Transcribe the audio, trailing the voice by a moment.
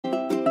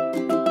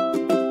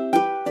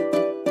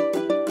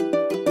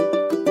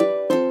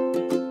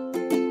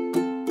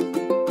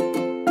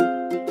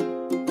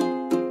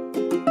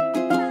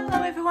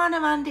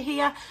handy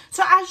here.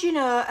 So as you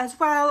know, as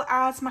well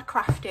as my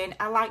crafting,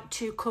 I like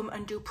to come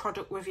and do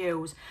product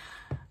reviews.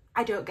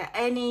 I don't get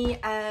any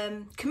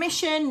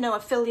commission, no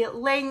affiliate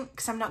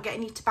links. I'm not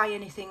getting you to buy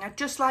anything. I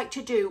just like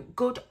to do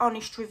good,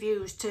 honest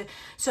reviews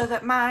so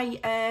that my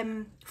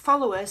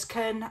followers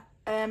can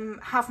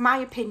have my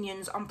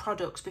opinions on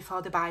products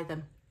before they buy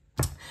them.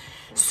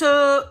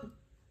 So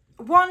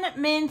one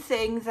main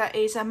thing that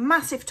is a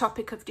massive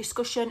topic of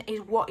discussion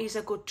is what is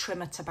a good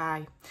trimmer to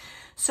buy.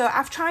 So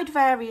I've tried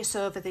various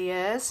over the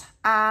years,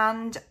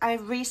 and I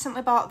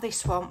recently bought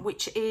this one,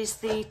 which is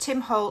the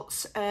Tim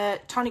Holtz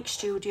Tonic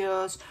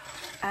Studios,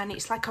 and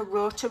it's like a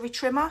rotary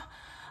trimmer.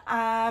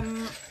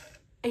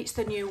 It's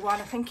the new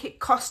one. I think it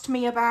cost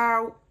me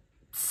about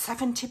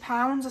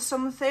 £70 or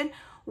something,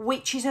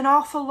 which is an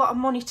awful lot of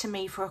money to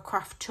me for a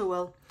craft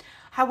tool.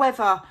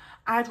 However,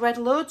 I'd read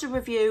loads of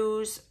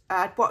reviews,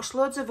 I'd watched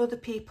loads of other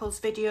people's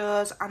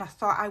videos, and I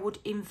thought I would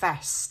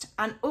invest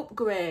and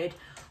upgrade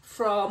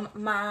from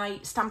my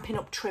Stampin'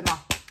 Up! Trimmer,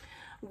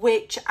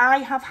 which I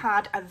have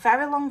had a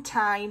very long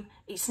time.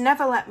 It's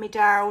never let me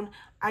down.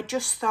 I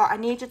just thought I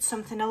needed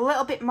something a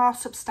little bit more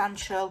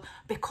substantial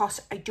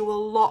because I do a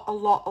lot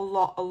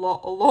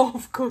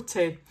of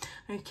cutting,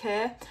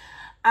 okay?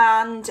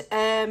 And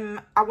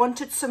I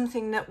wanted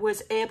something that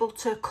was able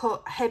to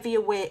cut heavier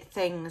weight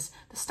things.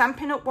 The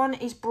Stampin' Up! One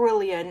is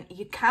brilliant.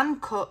 You can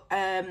cut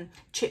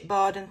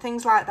chipboard and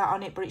things like that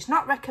on it, but it's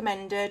not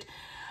recommended.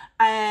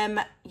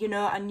 You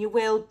know, and you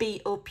will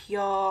beat up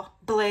your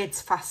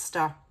blades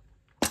faster.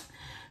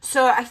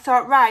 So I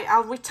thought, right,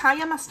 I'll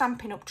retire my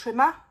Stampin' Up!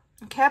 Trimmer.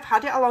 Okay, I've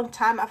had it a long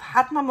time. I've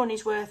had my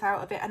money's worth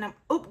out of it, and I'm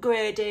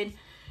upgrading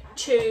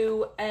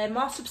to a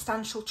more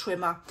substantial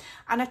trimmer.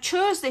 And I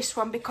chose this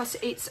one because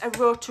it's a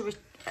rotary,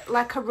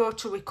 like a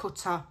rotary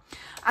cutter.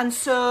 And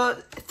so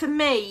for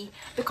me,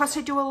 because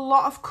I do a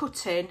lot of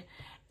cutting,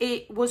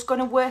 it was going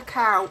to work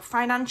out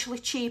financially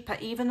cheaper,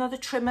 even though the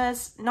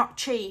trimmer's not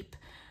cheap.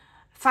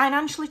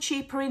 Financially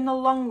cheaper in the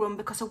long run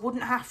because I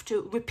wouldn't have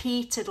to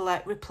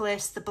repeatedly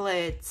replace the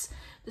blades.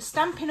 The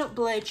Stampin' Up!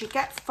 Blades, you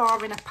get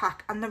 4 in a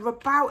pack, and they're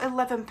about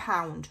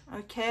 £11,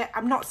 okay?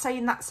 I'm not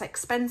saying that's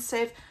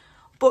expensive,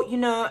 but you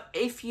know,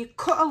 if you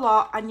cut a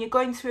lot and you're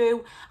going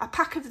through a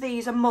pack of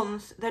these a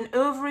month, then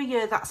over a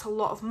year, that's a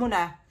lot of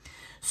money.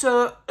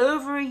 So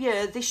over a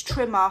year, this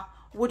trimmer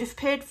would have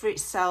paid for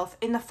itself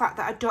in the fact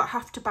that I don't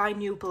have to buy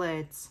new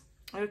blades.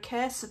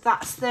 Okay, so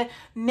that's the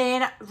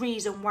main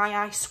reason why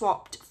I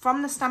swapped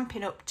from the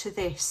Stampin' Up! To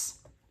this.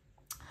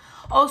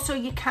 Also,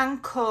 you can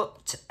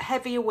cut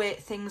heavier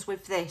weight things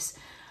with this.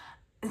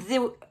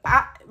 The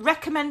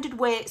recommended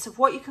weights of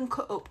what you can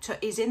cut up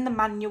to is in the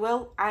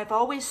manual. I've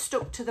always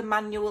stuck to the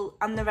manual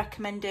and the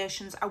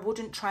recommendations. I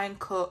wouldn't try and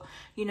cut,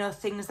 you know,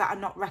 things that are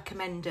not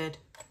recommended.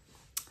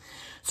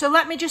 So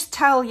let me just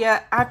tell you,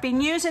 I've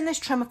been using this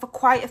trimmer for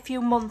quite a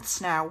few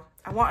months now.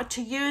 I wanted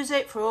to use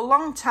it for a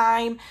long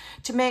time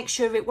to make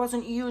sure it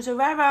wasn't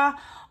user error,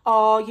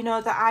 or, you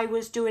know, that I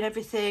was doing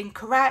everything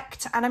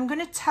correct. And I'm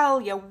going to tell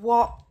you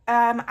what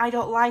I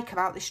don't like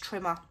about this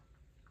trimmer.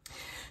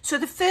 So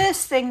the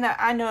first thing that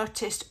I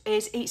noticed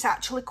is it's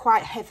actually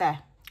quite heavy.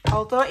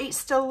 Although it's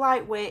still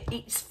lightweight,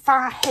 it's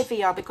far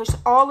heavier because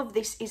all of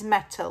this is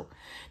metal.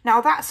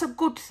 Now that's a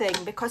good thing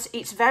because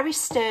it's very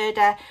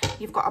sturdy.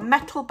 You've got a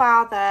metal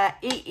bar there.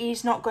 It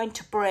is not going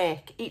to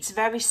break. It's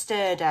very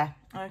sturdy.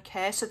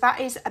 Okay, so that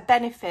is a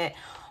benefit.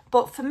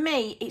 But for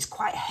me, it's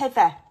quite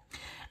heavy.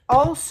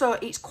 Also,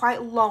 it's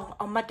quite long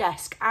on my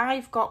desk.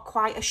 I've got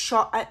quite a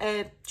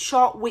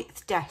short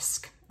width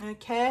desk.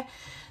 Okay,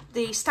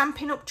 the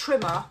Stampin' Up!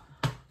 Trimmer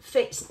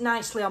fits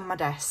nicely on my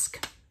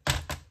desk.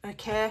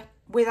 Okay,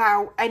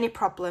 without any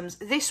problems.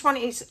 This one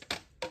is,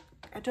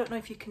 I don't know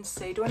if you can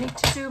see. Do I need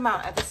to zoom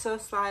out ever so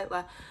slightly?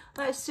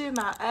 Let's zoom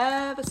out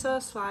ever so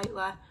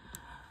slightly.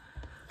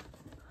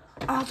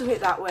 I'll do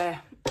it that way.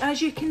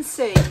 As you can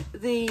see,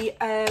 the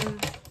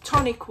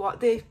tonic one,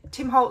 the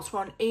Tim Holtz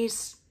one,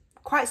 is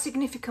quite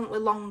significantly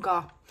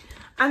longer.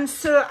 And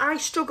so I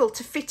struggle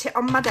to fit it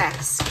on my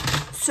desk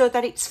so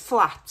that it's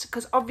flat,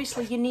 because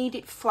obviously you need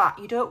it flat.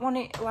 You don't want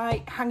it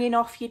like hanging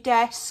off your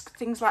desk,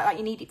 things like that.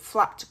 You need it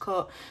flat to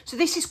cut. So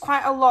this is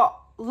quite a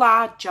lot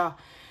larger.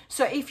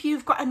 So if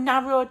you've got a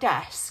narrow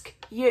desk,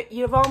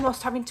 you're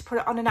almost having to put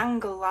it on an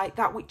angle like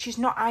that, which is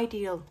not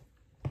ideal.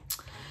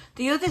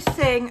 The other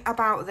thing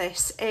about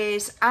this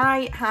is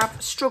I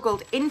have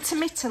struggled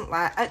intermittently.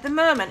 At the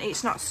moment,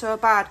 it's not so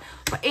bad,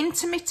 but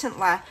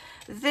intermittently,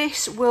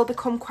 this will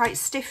become quite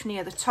stiff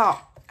near the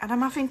top. And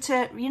I'm having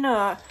to, you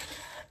know,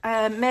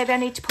 maybe I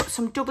need to put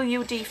some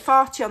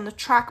WD-40 on the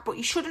track, but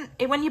you shouldn't,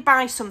 when you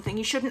buy something,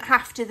 you shouldn't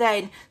have to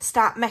then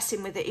start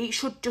messing with it. It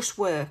should just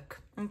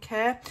work.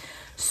 Okay,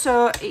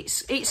 so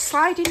it's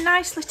sliding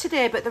nicely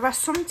today, but there are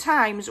some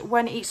times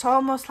when it's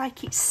almost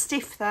like it's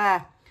stiff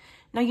there.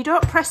 Now you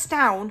don't press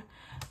down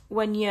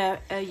when you're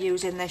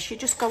using this, you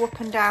just go up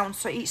and down,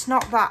 so it's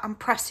not that I'm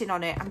pressing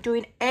on it. I'm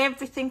doing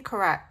everything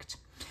correct.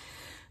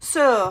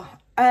 So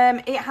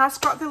it has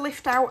got the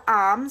lift out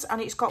arms, and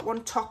it's got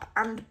one top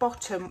and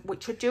bottom,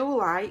 which I do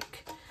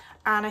like.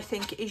 and I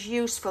think it is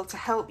useful to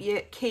help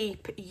you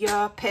keep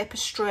your paper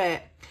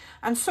straight.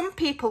 And some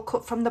people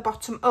cut from the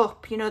bottom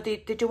up, you know, they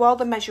do all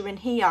the measuring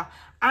here.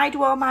 I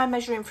do all my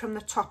measuring from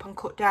the top and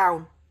cut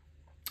down,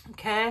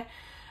 okay?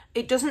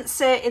 It doesn't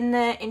say in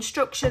the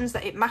instructions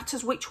that it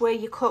matters which way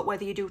you cut,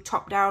 whether you do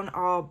top down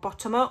or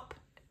bottom up.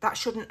 That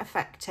shouldn't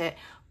affect it,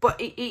 but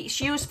it's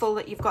useful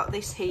that you've got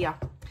this here.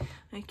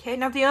 Okay,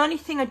 now the only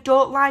thing I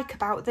don't like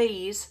about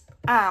these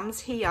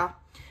arms here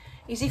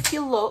is if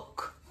you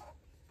look,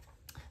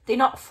 they're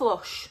not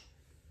flush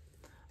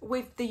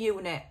with the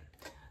unit.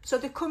 So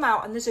they come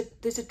out and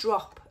there's a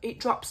drop, it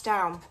drops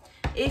down.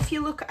 If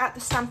you look at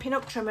the Stampin'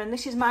 Up trimmer, and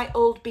this is my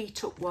old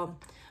beat up one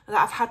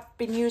that I've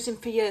been using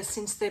for years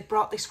since they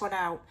brought this one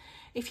out.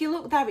 If you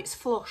look there, it's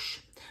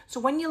flush. So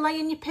when you're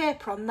laying your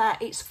paper on there,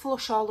 it's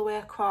flush all the way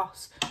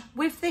across.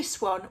 With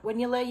this one, when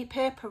you lay your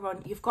paper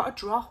on, you've got a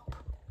drop.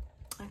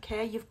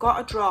 Okay, you've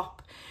got a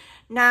drop.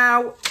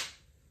 Now,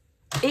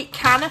 it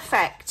can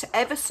affect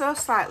ever so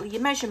slightly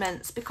your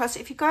measurements, because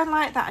if you're going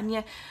like that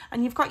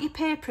and you've got your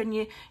paper and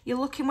you're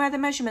looking where the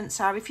measurements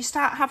are, if you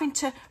start having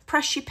to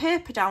press your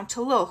paper down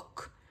to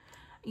look,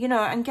 you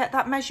know, and get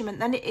that measurement,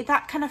 then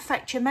that can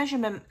affect your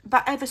measurement,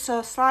 but ever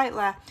so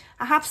slightly.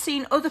 I have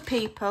seen other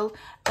people,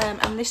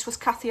 and this was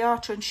Kathy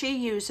Arter, and she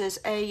uses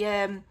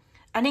an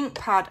ink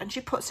pad, and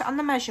she puts it on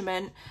the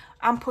measurement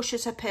and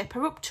pushes her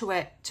paper up to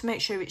it to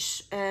make sure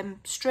it's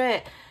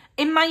straight.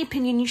 In my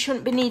opinion, you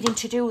shouldn't be needing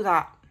to do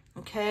that,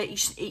 okay?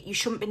 You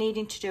shouldn't be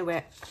needing to do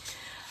it.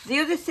 The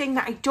other thing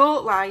that I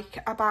don't like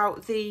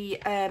about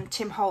the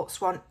Tim Holtz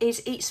one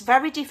is it's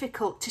very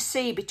difficult to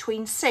see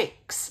between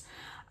 6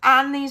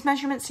 and these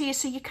measurements here,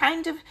 so you're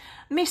kind of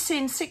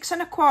missing 6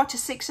 1/4,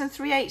 6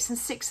 3/8, and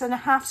 6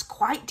 1/2. It's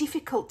quite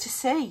difficult to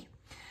see.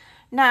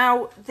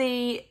 Now,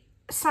 the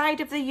side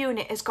of the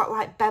unit has got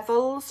like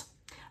bevels,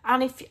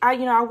 and if I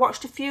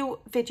watched a few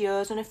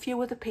videos and a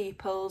few other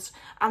people's,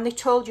 and they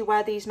told you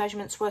where these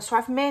measurements were, so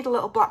I've made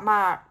little black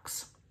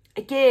marks.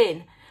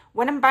 Again,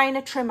 when I'm buying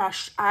a trimmer,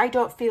 I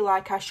don't feel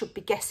like I should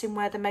be guessing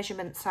where the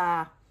measurements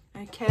are,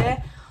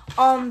 okay?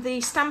 On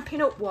the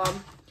Stampin' Up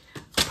one,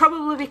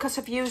 probably because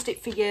I've used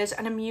it for years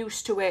and I'm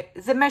used to it,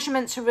 the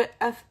measurements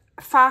are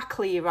far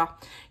clearer.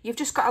 You've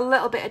just got a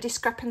little bit of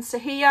discrepancy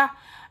here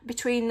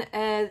between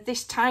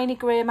this tiny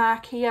grey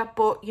mark here,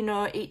 but you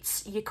know,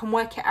 you can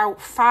work it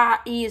out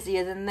far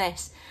easier than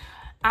this.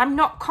 I'm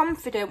not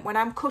confident when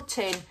I'm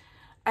cutting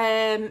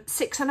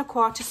 6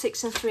 1/4,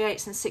 6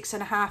 3/8, and 6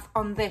 1/2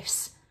 on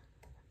this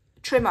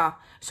trimmer.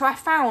 So I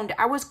found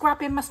I was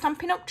grabbing my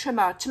Stampin' Up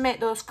trimmer to make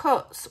those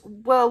cuts.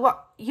 Well,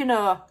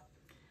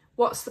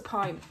 what's the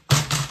point?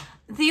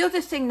 The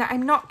other thing that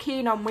I'm not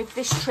keen on with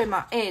this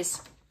trimmer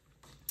is,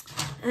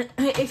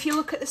 if you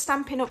look at the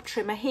Stampin' Up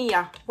trimmer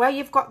here, where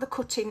you've got the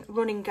cutting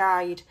running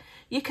guide,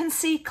 you can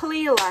see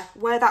clearly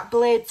where that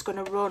blade's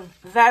going to run,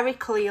 very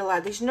clearly.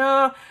 There's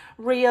no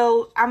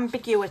real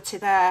ambiguity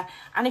there.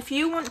 And if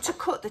you want to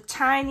cut the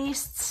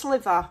tiniest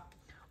sliver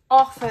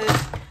off of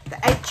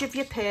the edge of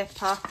your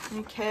paper,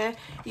 okay,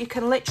 you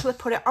can literally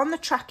put it on the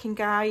tracking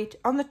guide,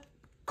 on the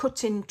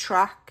cutting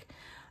track,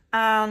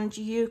 and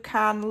you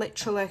can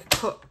literally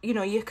cut,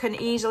 you can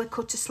easily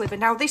cut a sliver.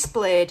 Now, this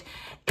blade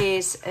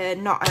is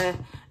not a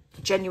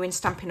genuine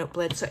Stampin' Up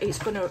blade, so it's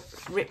going to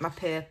rip my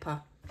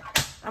paper.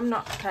 I'm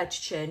not prepared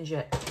to change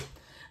it.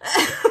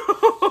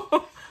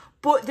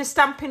 But the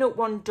Stampin' Up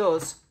one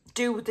does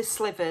do the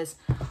slivers.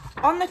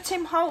 On the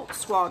Tim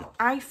Holtz one,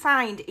 I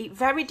find it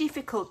very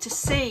difficult to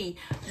see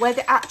where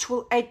the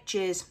actual edge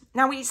is.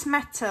 Now, it's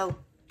metal.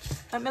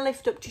 Let me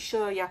lift up to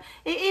show you.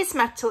 It is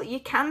metal,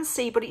 you can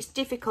see, but it's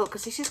difficult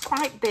because this is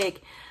quite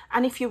big.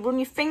 And if you run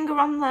your finger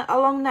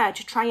along there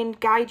to try and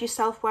guide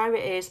yourself where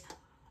it is,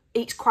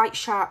 it's quite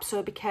sharp,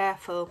 so be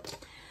careful.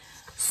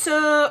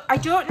 So I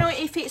don't know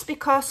if it's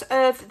because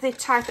of the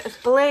type of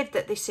blade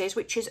that this is,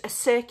 which is a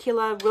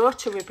circular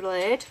rotary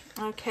blade,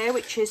 okay,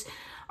 which is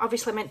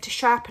obviously meant to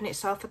sharpen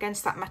itself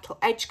against that metal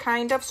edge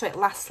kind of, so it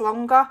lasts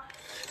longer.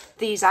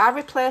 These are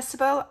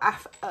replaceable.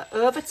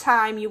 Over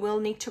time, you will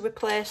need to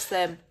replace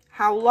them.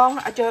 How long?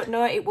 I don't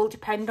know. It will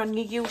depend on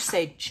your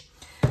usage.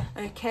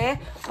 Okay,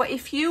 but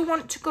if you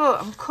want to go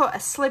and cut a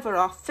sliver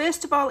off,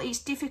 first of all, it's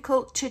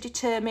difficult to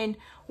determine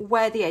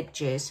where the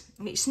edge is.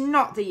 It's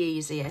not the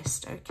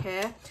easiest,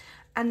 okay?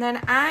 And then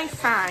I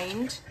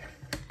find,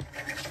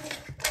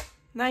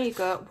 there you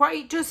go. What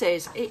it does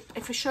is,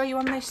 if I show you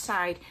on this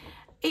side,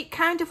 it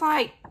kind of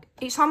like,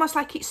 it's almost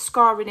like it's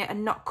scoring it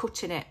and not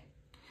cutting it.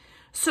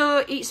 So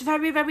it's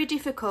very, very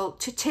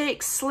difficult to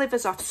take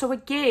slivers off. So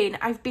again,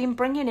 I've been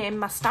bringing in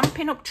my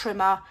Stampin' Up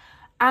trimmer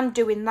and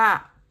doing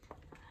that.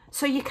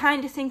 So you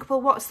kind of think,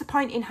 well, what's the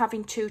point in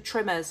having 2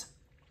 trimmers?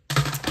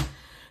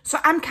 So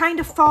I'm kind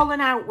of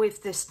falling out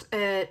with this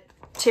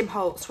Tim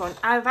Holtz one.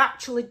 I've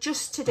actually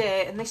just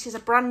today, and this is a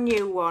brand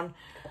new one,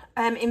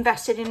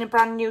 invested in a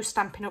brand new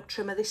Stampin' Up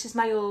trimmer. This is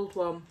my old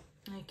one,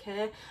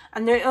 okay?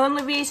 And the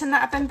only reason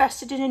that I've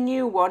invested in a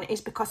new one is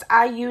because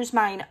I use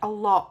mine a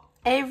lot.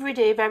 Every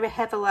day, very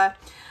heavily,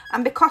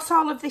 and because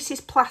all of this is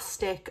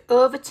plastic,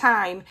 over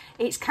time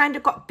it's kind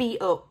of got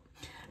beat up.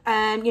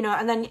 You know,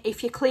 and then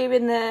if you're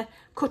clearing the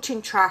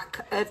cutting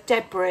track of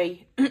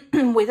debris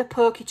with a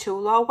pokey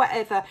tool or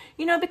whatever,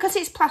 you know, because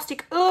it's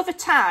plastic, over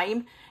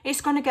time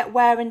it's going to get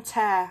wear and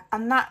tear,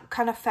 and that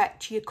can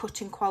affect your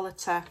cutting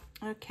quality.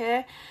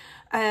 Okay.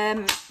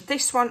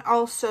 This one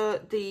also,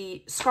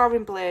 the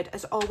scoring blade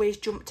has always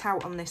jumped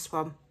out on this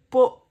one,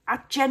 but I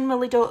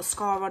generally don't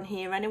score on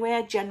here anyway.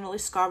 I generally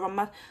score on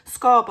my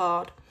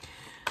scoreboard.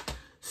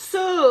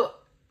 So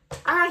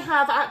I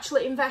have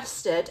actually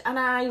invested, and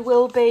I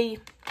will be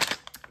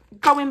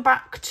going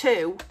back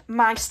to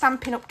my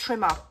Stampin' Up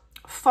trimmer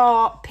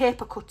for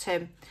paper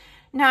cutting.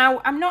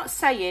 Now, I'm not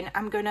saying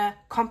I'm going to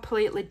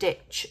completely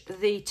ditch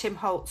the Tim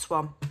Holtz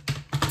one.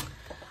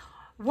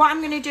 What I'm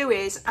going to do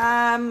is,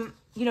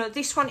 you know,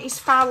 this one is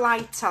far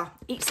lighter.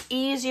 It's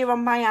easier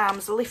on my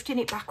arms, lifting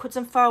it backwards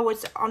and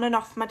forwards on and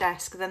off my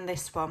desk than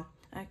this one.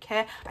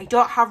 Okay, I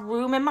don't have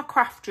room in my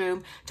craft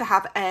room to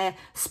have a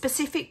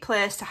specific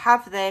place to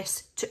have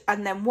this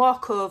and then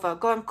walk over,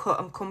 go and cut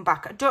and come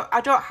back.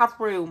 I don't have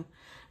room.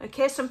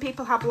 Okay, some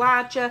people have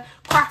larger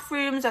craft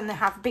rooms and they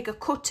have bigger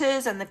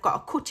cutters and they've got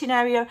a cutting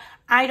area.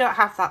 I don't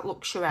have that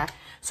luxury.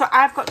 So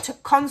I've got to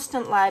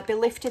constantly be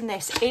lifting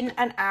this in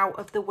and out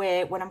of the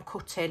way when I'm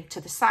cutting, to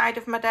the side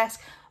of my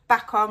desk,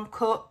 back on,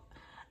 cut.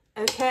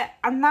 Okay,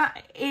 and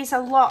that is a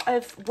lot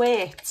of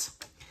weight.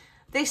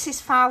 This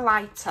is far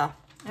lighter.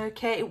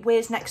 Okay, it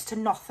weighs next to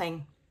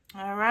nothing.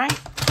 All right.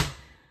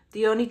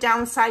 The only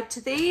downside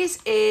to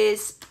these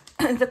is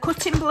the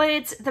cutting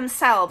blades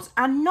themselves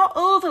are not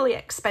overly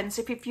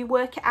expensive. If you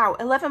work it out,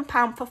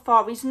 £11 for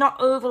 4 is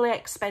not overly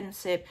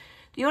expensive.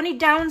 The only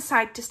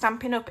downside to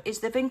Stampin' Up is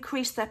they've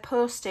increased their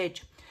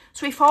postage.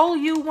 So if all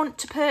you want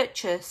to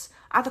purchase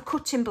are the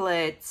cutting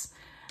blades,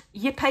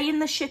 you're paying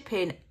the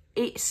shipping.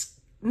 It's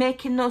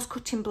making those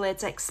cutting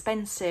blades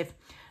expensive.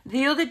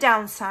 The other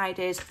downside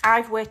is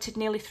I've waited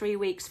nearly 3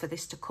 weeks for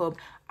this to come.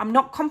 I'm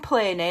not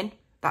complaining.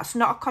 That's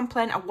not a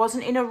complaint. I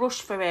wasn't in a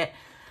rush for it.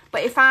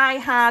 But if I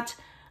had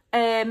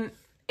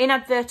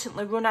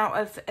inadvertently run out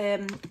of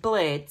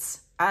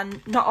blades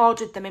and not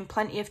ordered them in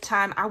plenty of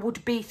time, I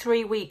would be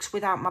 3 weeks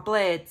without my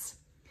blades.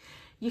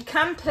 You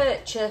can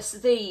purchase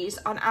these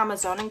on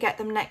Amazon and get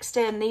them next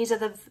day. And these are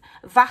the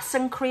Vass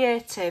and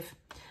Creative.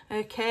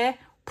 Okay.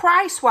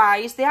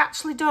 Price-wise, they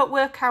actually don't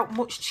work out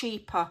much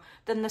cheaper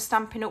than the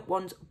Stampin' Up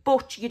ones,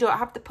 but you don't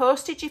have the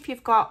postage if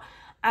you've got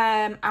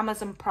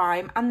Amazon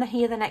Prime, and they're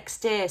here the next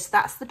day, so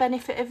that's the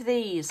benefit of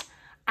these.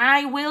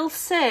 I will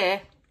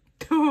say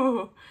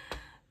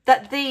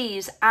that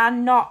these are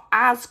not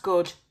as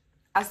good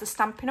as the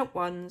Stampin' Up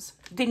ones.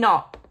 They're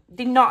not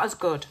as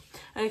good.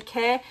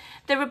 Okay,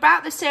 they're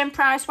about the same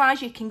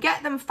price-wise. You can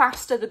get them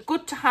faster. They're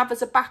good to have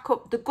as a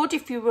backup. They're good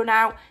if you run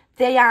out.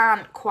 They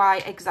aren't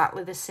quite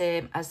exactly the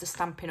same as the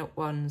Stampin' Up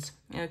ones,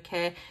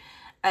 okay?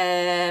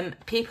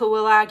 People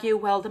will argue,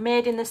 well, they're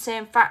made in the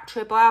same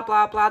factory, blah,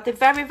 blah, blah. They're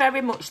very,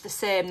 very much the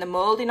same. The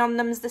moulding on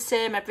them's the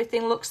same.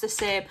 Everything looks the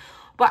same.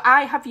 But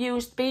I have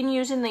been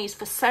using these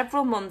for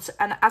several months,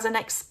 and as an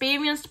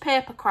experienced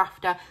paper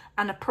crafter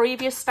and a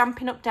previous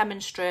Stampin' Up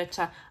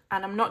demonstrator,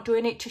 and I'm not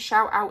doing it to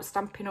shout out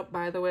Stampin' Up,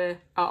 by the way,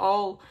 at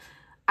all,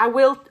 I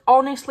will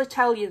honestly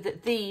tell you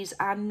that these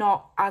are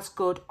not as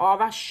good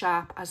or as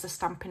sharp as the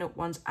Stampin' Up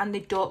ones, and they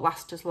don't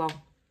last as long,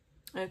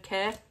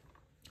 okay?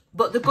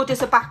 But they're good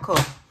as a backup,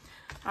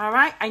 all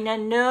right? And I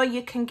know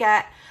you can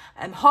get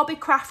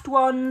Hobbycraft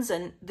ones,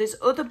 and there's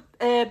other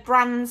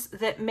brands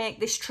that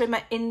make this trimmer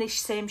in this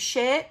same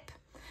shape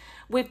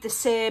with the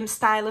same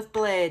style of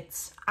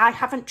blades. I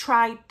haven't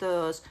tried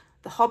those.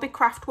 The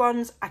Hobbycraft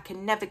ones I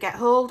can never get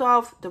hold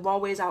of. They're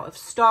always out of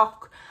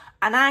stock.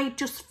 And I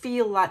just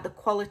feel like the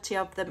quality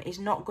of them is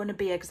not going to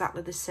be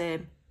exactly the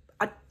same.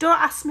 Don't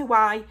ask me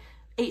why.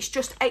 It's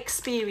just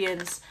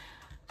experience.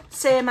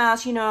 Same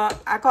as, you know,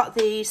 I got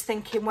these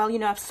thinking, well, you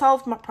know, I've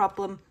solved my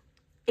problem.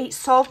 It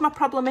solved my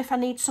problem if I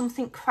need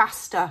something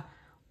faster,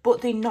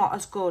 but they're not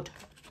as good.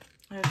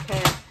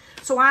 Okay.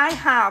 So I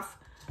have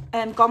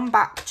gone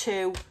back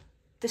to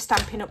the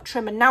Stampin' Up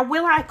trimmer. Now,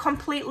 will I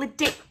completely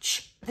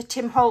ditch the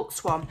Tim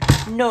Holtz one?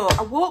 No,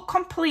 I won't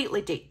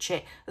completely ditch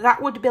it.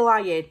 That would be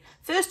lying.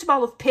 First of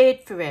all, I've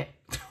paid for it.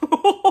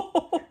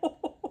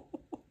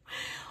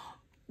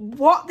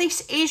 What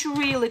this is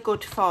really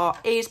good for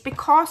is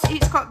because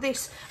it's got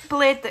this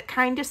blade that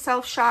kind of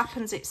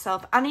self-sharpens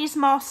itself and is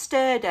more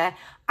sturdy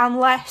and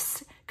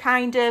less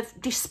kind of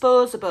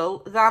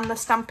disposable than the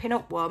Stampin'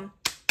 Up one.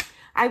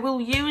 I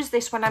will use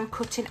this when I'm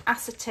cutting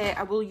acetate.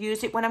 I will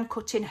use it when I'm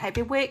cutting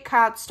heavyweight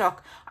cardstock,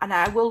 and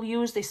I will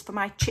use this for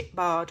my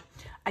chipboard.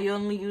 I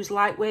only use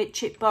lightweight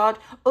chipboard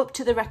up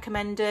to the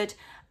recommended,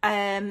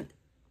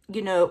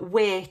 you know,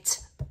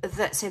 weight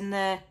that's in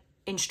the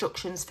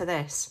instructions for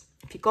this.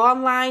 If you go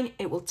online,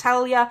 it will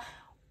tell you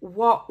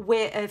what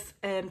weight of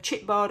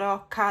chipboard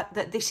or card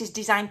that this is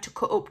designed to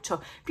cut up to.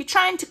 If you're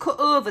trying to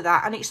cut over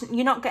that and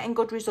you're not getting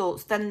good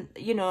results, then,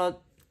 you know,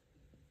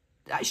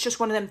 it's just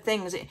one of them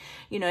things.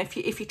 You know, if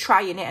you're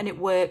trying it and it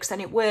works,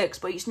 then it works,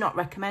 but it's not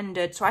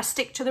recommended. So I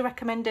stick to the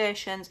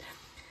recommendations.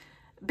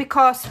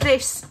 because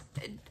this,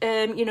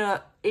 you know,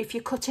 if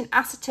you're cutting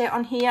acetate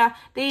on here,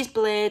 these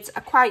blades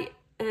are quite,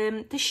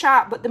 they're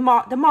sharp, but they're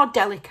more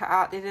delicate,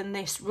 aren't they, than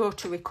this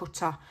rotary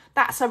cutter.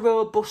 That's a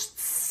robust,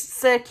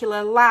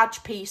 circular,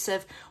 large piece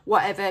of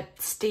whatever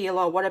steel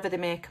or whatever they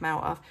make them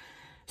out of.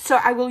 So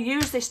I will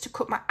use this to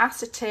cut my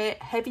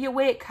acetate, heavier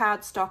weight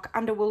cardstock,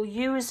 and I will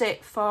use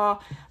it for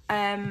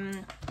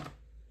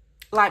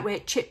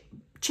lightweight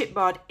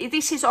chipboard.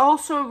 This is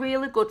also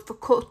really good for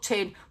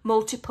cutting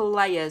multiple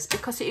layers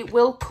because it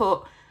will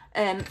cut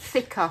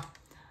thicker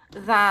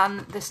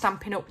than the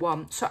Stampin' Up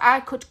one. So I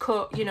could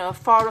cut, you know,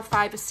 4 or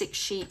 5 or 6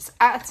 sheets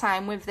at a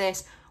time with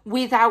this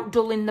without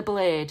dulling the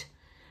blade.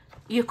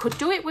 You could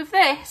do it with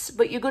this,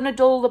 but you're going to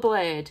dull the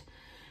blade.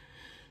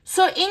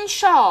 So in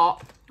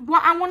short,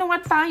 what I want to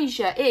advise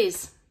you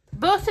is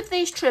both of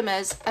these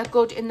trimmers are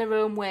good in their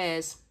own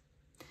ways.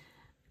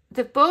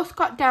 They've both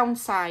got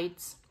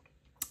downsides.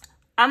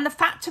 And the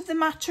fact of the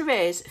matter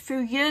is,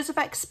 through years of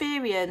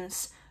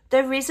experience,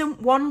 there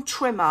isn't one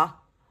trimmer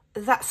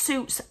that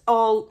suits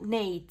all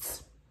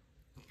needs.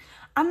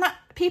 And that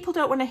people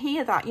don't want to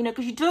hear that, you know,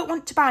 because you don't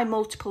want to buy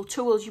multiple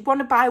tools. You want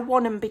to buy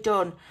one and be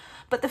done.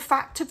 But the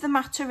fact of the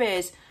matter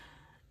is,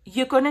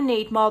 you're going to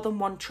need more than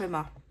one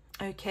trimmer,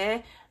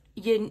 okay?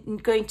 You're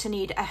going to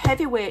need a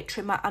heavyweight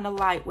trimmer and a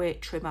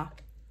lightweight trimmer.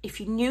 If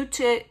you're new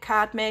to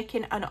card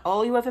making and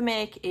all you ever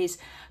make is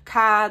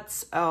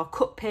cards or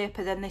cut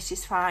paper, then this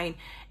is fine.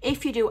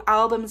 If you do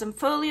albums and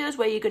folios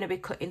where you're going to be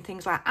cutting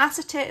things like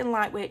acetate and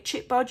lightweight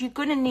chipboard, you're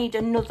going to need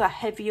another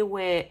heavier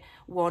weight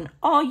one,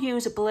 or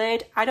use a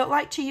blade. I don't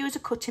like to use a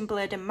cutting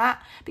blade and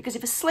mat because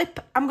if I slip,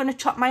 I'm going to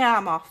chop my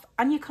arm off,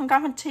 and you can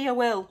guarantee I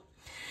will.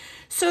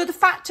 So the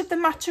fact of the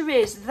matter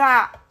is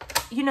that,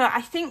 you know,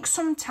 I think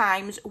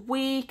sometimes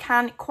we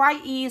can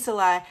quite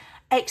easily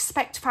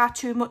expect far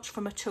too much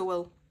from a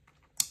tool.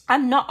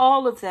 And not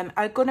all of them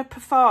are going to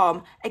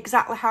perform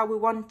exactly how we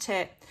want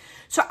it.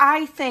 So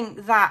I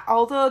think that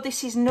although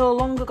this is no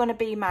longer going to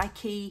be my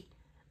key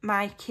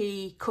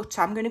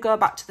cutter, I'm going to go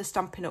back to the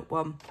Stampin' Up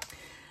one.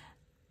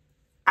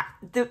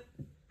 The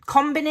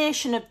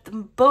combination of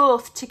them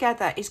both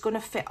together is going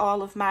to fit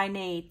all of my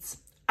needs.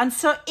 And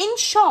so in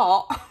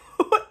short,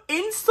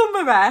 in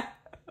summary,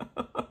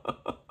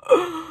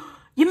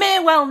 you may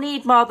well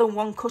need more than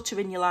one cutter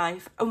in your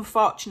life,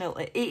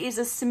 unfortunately. It is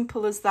as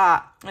simple as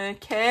that,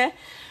 okay?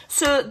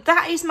 So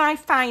that is my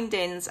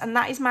findings and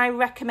that is my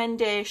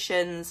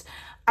recommendations.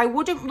 I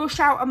wouldn't rush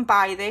out and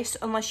buy this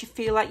unless you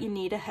feel like you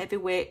need a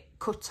heavyweight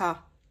cutter,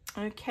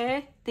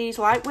 okay? These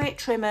lightweight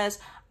trimmers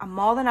are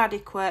more than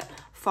adequate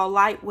for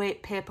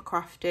lightweight paper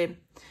crafting.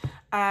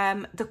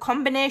 The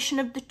combination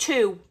of the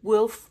two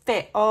will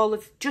fit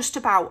just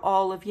about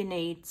all of your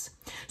needs.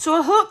 So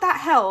I hope that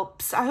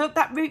helps. I hope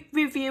that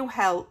review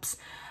helps.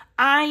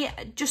 I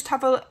just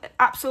have an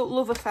absolute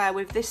love affair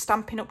with this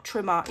Stampin' Up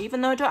trimmer.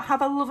 Even though I don't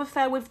have a love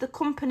affair with the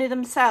company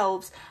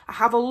themselves, I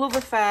have a love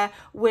affair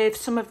with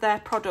some of their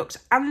products.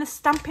 And the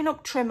Stampin'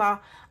 Up trimmer,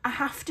 I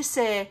have to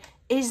say,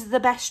 is the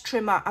best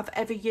trimmer I've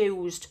ever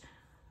used.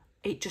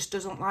 It just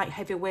doesn't like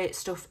heavyweight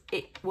stuff.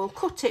 It will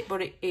cut it,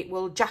 but it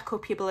will jack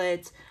up your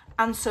blades.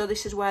 And so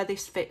this is where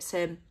this fits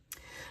in.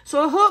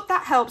 So I hope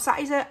that helps. That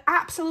is an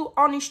absolute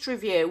honest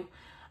review.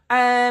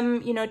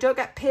 You know, don't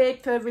get paid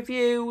for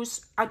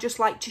reviews. I just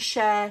like to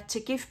share, to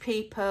give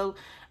people,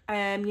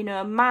 you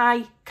know,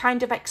 my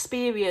kind of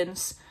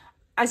experience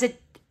as a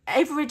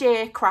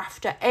everyday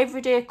crafter,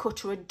 everyday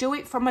cutter. I do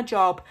it from a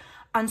job.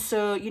 And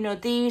so, you know,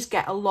 these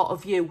get a lot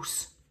of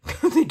use.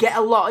 They get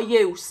a lot of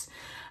use.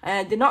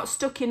 They're not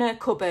stuck in a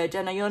cupboard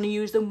and I only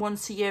use them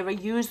once a year. I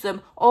use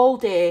them all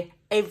day,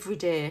 every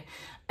day.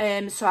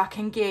 So I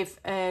can give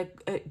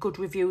good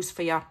reviews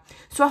for you.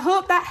 So I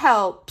hope that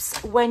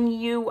helps when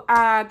you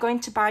are going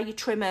to buy your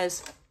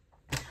trimmers.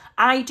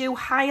 I do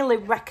highly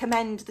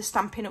recommend the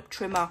Stampin' Up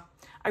trimmer.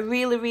 I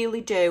really,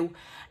 really do.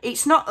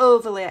 It's not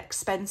overly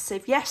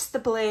expensive. Yes, the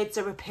blades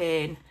are a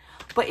pain.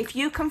 But if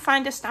you can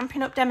find a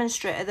Stampin' Up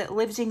demonstrator that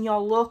lives in your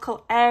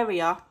local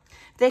area,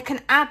 they can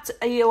add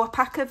a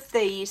pack of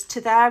these to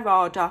their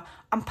order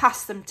and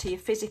pass them to you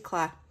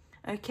physically.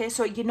 Okay,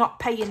 so you're not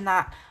paying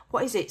that.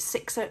 What is it?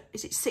 £6 or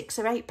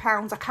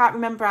 £8? I can't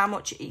remember how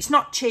much. It's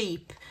not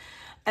cheap.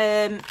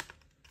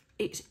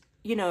 It's,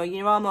 you know,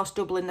 you're almost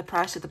doubling the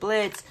price of the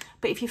blades.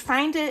 But if you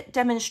find a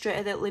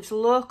demonstrator that lives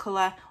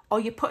locally, or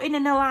you're putting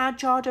in a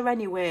large order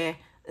anyway,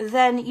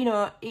 then, you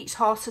know, it's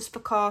horses for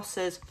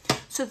courses.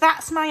 So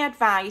that's my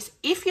advice.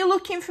 If you're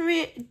looking for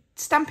a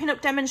Stampin'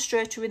 Up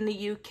demonstrator in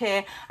the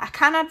UK, I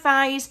can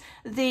advise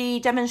the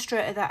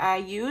demonstrator that I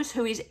use,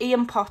 who is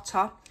Ian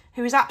Potter,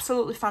 who is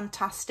absolutely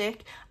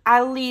fantastic.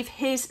 I'll leave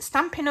his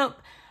Stampin'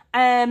 Up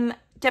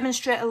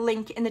demonstrator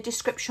link in the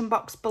description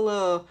box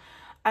below.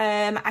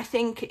 I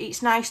think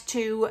it's nice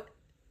to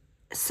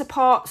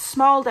support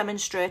small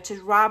demonstrators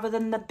rather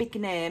than the big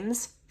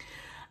names,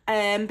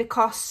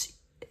 because,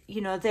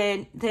 you know,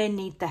 they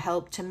need the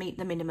help to meet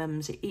the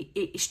minimums.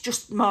 It's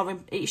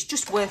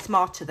just worth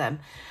more to them.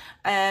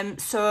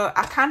 So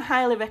I can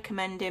highly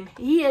recommend him.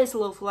 He is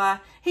lovely.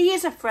 He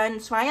is a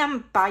friend, so I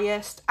am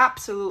biased.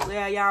 Absolutely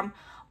I am.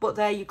 but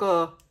there you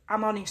go.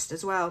 I'm honest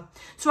as well.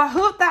 So I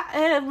hope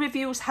that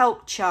review's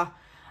helped you.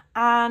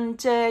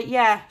 And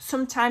yeah,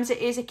 sometimes it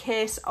is a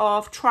case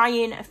of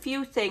trying a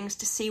few things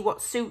to see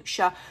what suits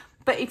you.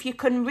 But if you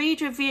can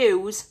read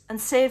reviews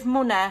and save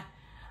money,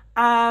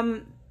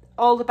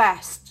 all the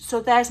best.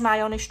 So there's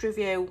my honest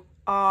review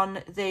on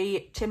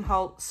the Tim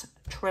Holtz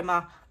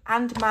trimmer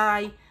and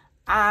my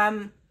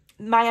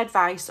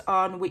advice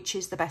on which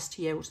is the best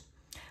to use.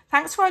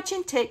 Thanks for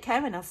watching. Take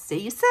care and I'll see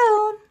you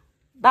soon.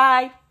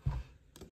 Bye.